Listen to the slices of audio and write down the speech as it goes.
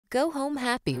Go home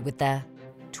happy with the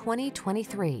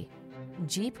 2023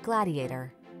 Jeep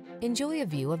Gladiator. Enjoy a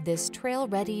view of this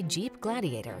trail-ready Jeep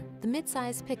Gladiator, the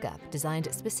midsize pickup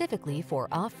designed specifically for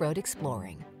off-road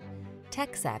exploring.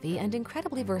 Tech-savvy and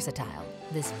incredibly versatile,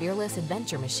 this fearless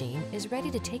adventure machine is ready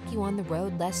to take you on the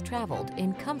road less traveled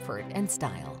in comfort and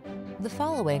style. The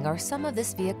following are some of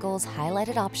this vehicle's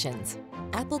highlighted options: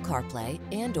 Apple CarPlay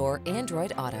and/or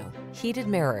Android Auto, heated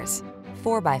mirrors,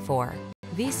 4x4,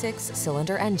 V6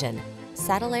 cylinder engine,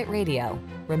 satellite radio,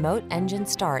 remote engine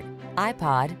start,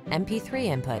 iPod, MP3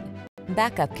 input,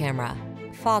 backup camera,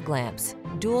 fog lamps,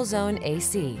 dual zone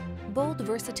AC. Bold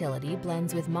versatility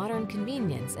blends with modern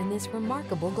convenience in this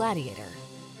remarkable Gladiator.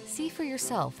 See for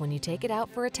yourself when you take it out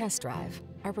for a test drive.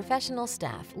 Our professional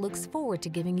staff looks forward to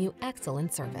giving you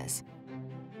excellent service.